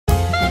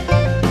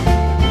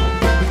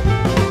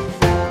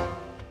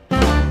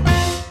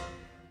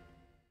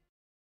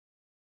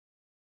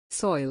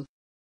soil.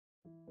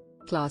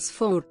 Class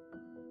 4.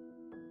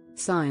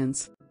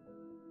 Science.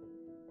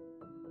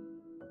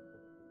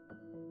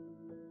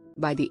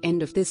 By the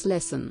end of this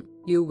lesson,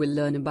 you will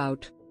learn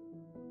about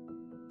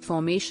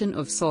formation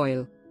of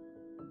soil,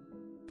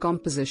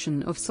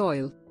 composition of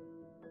soil,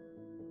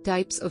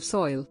 types of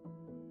soil,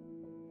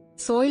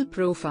 soil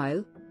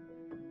profile,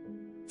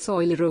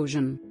 soil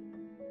erosion,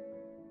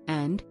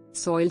 and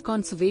soil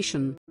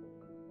conservation.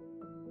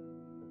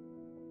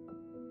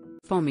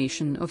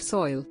 Formation of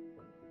soil.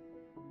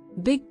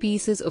 Big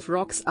pieces of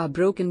rocks are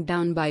broken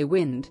down by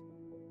wind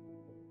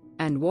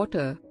and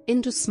water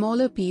into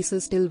smaller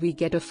pieces till we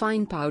get a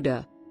fine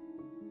powder.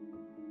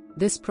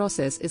 This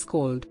process is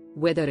called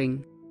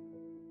weathering.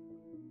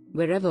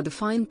 Wherever the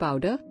fine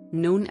powder,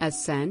 known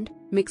as sand,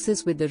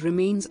 mixes with the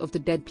remains of the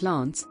dead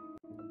plants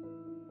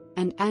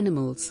and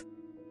animals,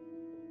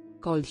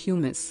 called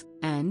humus,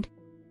 and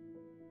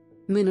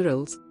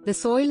minerals, the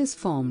soil is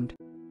formed.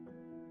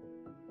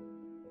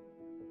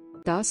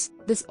 Thus,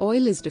 this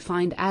soil is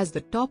defined as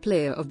the top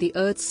layer of the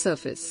Earth's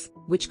surface,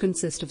 which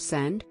consists of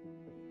sand,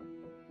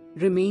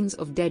 remains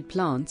of dead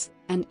plants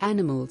and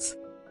animals,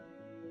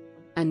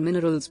 and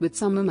minerals with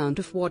some amount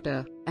of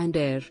water and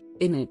air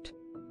in it.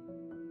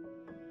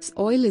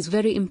 Soil is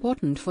very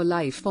important for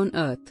life on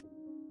Earth.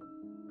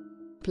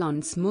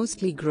 Plants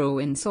mostly grow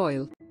in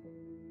soil.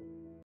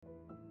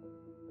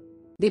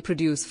 They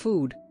produce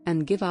food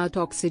and give out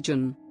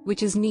oxygen,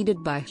 which is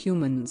needed by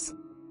humans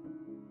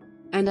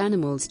and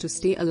animals to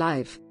stay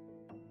alive.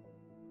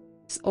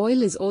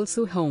 Soil is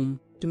also home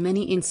to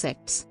many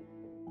insects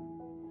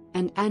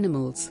and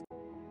animals.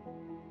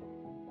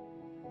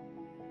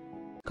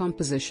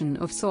 Composition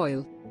of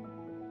soil.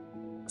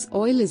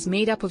 Soil is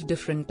made up of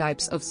different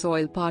types of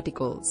soil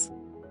particles.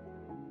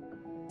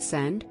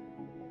 Sand.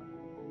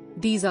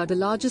 These are the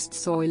largest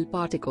soil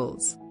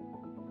particles.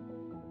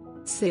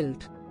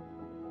 Silt.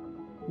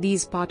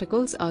 These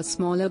particles are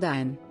smaller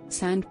than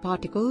sand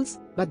particles,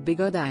 but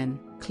bigger than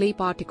clay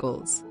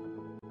particles.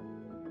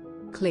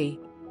 Clay.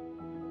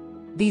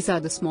 These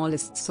are the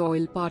smallest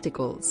soil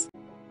particles.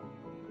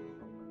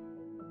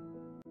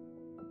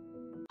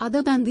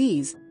 Other than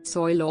these,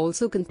 soil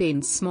also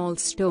contains small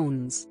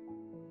stones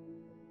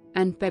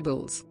and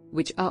pebbles,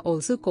 which are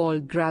also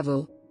called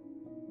gravel.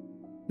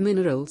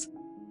 Minerals,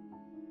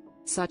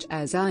 such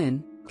as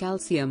iron,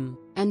 calcium,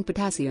 and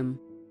potassium,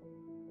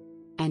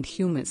 and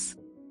humus.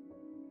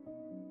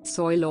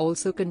 Soil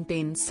also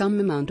contains some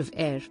amount of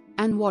air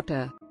and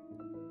water.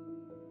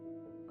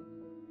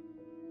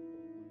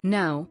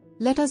 Now,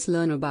 let us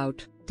learn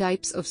about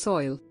types of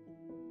soil.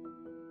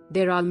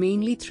 There are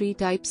mainly 3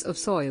 types of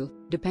soil,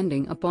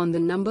 depending upon the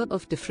number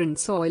of different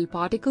soil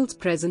particles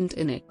present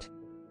in it.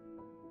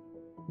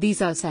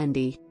 These are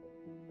sandy,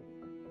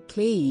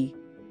 clayey,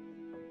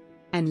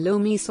 and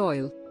loamy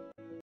soil.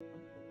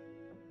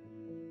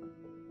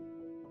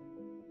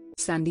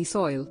 Sandy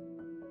soil.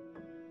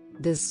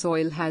 This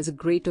soil has a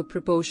greater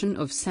proportion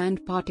of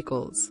sand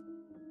particles.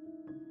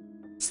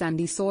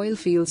 Sandy soil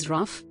feels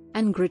rough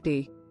and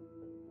gritty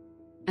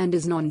and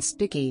is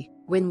non-sticky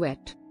when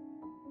wet.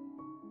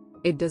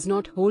 It does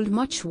not hold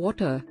much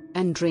water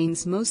and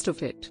drains most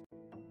of it.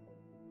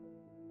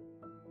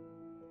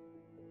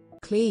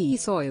 Clayey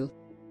soil.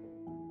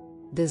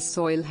 This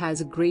soil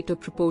has a greater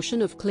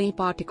proportion of clay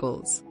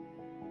particles.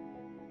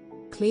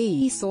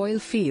 Clayey soil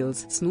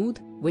feels smooth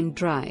when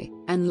dry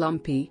and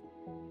lumpy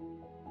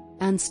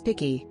and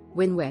sticky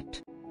when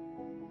wet.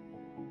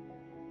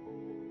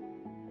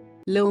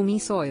 Loamy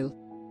soil.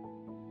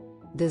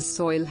 This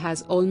soil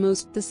has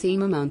almost the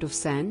same amount of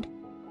sand,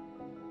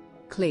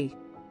 clay,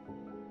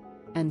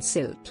 and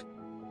silt.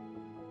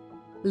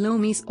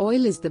 Loamy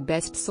soil is the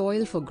best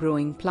soil for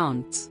growing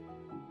plants.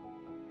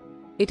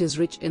 It is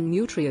rich in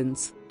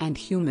nutrients and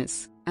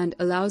humus, and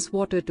allows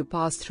water to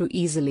pass through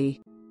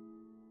easily.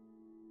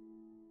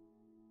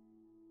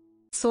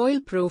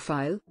 Soil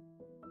profile.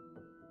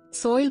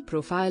 Soil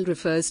profile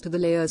refers to the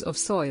layers of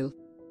soil.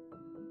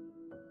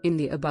 In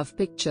the above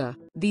picture,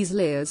 these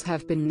layers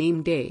have been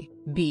named A,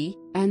 B,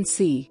 and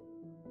C.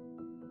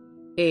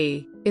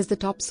 A is the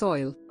top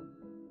soil.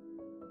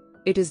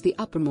 It is the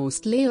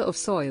uppermost layer of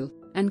soil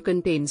and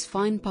contains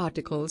fine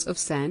particles of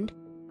sand,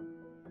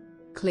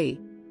 clay,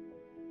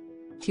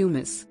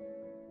 humus,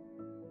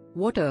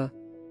 water,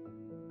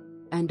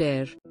 and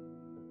air.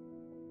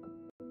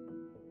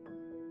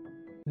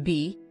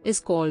 B is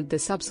called the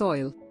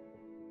subsoil.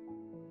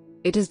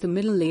 It is the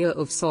middle layer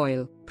of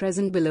soil,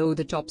 present below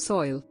the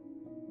topsoil,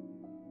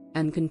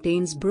 and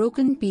contains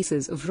broken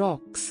pieces of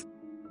rocks.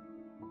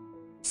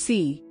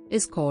 C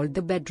is called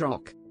the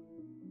bedrock.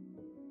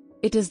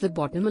 It is the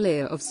bottom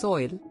layer of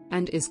soil,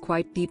 and is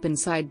quite deep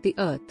inside the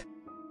earth.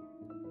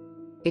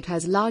 It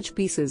has large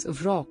pieces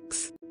of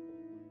rocks.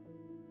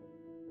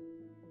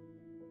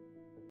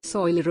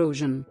 Soil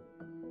erosion.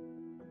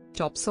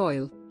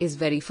 Topsoil is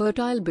very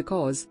fertile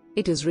because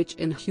it is rich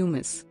in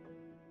humus.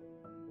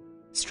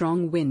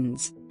 Strong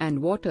winds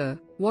and water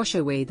wash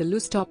away the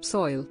loose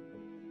topsoil.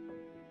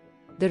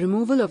 The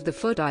removal of the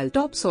fertile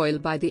topsoil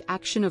by the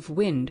action of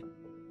wind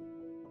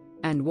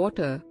and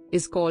water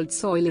is called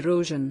soil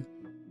erosion.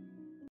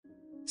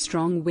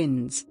 strong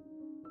winds,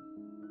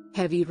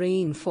 heavy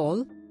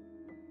rainfall,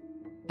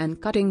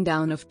 and cutting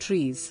down of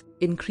trees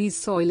increase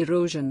soil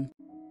erosion.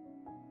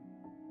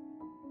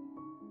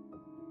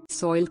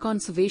 Soil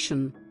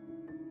conservation.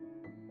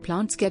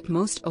 Plants get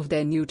most of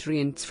their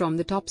nutrients from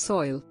the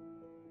topsoil.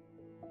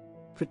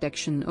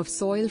 Protection of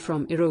soil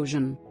from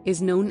erosion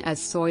is known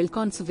as soil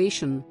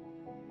conservation.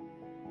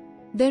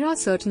 There are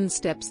certain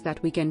steps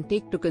that we can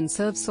take to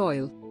conserve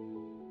soil.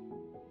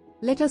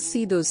 Let us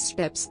see those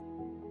steps.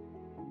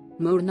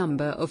 More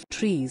number of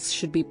trees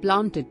should be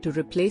planted to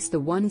replace the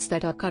ones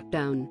that are cut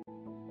down.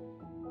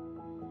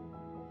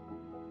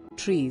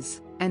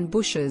 Trees and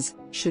bushes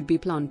should be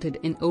planted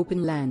in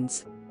open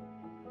lands.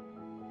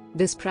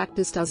 This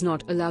practice does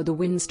not allow the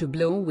winds to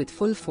blow with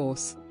full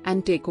force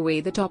and take away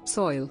the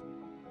topsoil.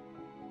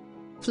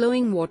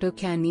 Flowing water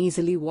can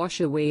easily wash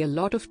away a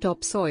lot of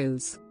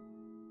topsoils.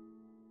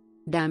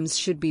 Dams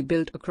should be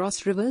built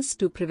across rivers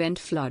to prevent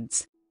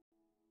floods.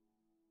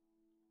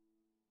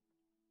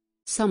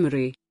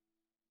 Summary.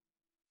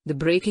 The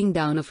breaking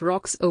down of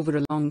rocks over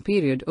a long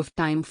period of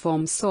time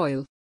forms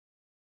soil.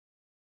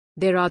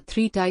 There are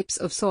 3 types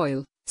of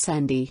soil: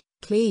 sandy,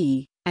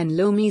 clayey, and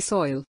loamy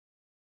soil.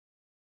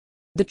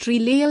 The 3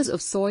 layers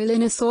of soil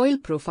in a soil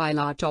profile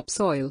are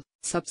topsoil,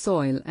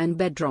 subsoil, and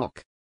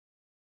bedrock.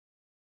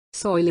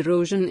 Soil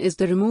erosion is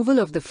the removal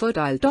of the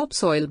fertile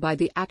topsoil by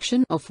the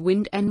action of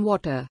wind and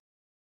water.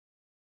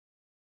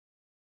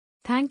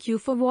 Thank you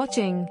for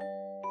watching.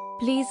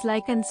 Please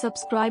like and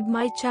subscribe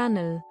my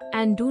channel,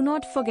 and do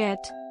not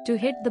forget to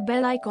hit the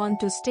bell icon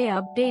to stay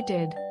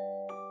updated.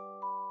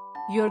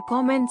 Your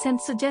comments and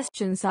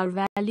suggestions are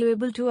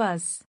valuable to us.